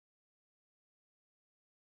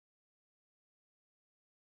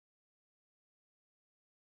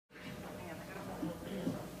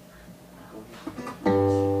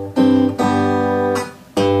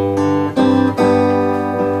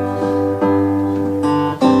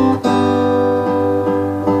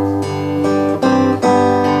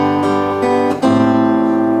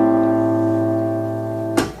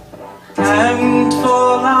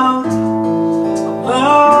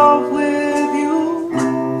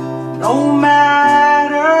no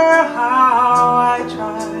matter how I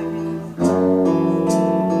try.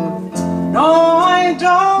 No, I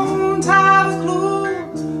don't have a clue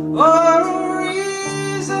or a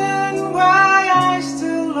reason why I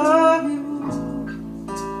still love you.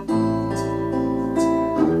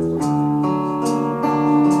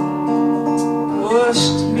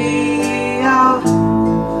 Pushed me out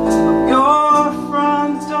of your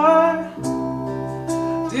front door,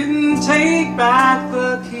 didn't take back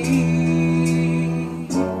the key.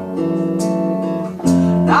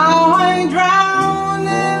 Now I'm drowned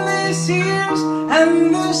in these tears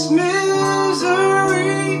and this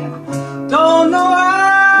misery. Don't know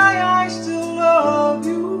why I still love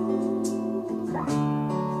you.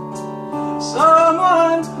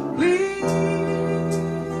 Someone please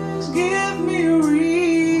give me a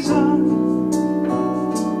reason.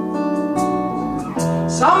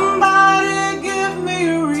 Somebody give me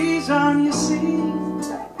a reason, you see,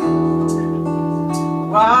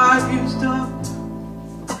 why I've used up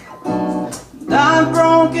that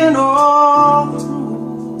broken heart.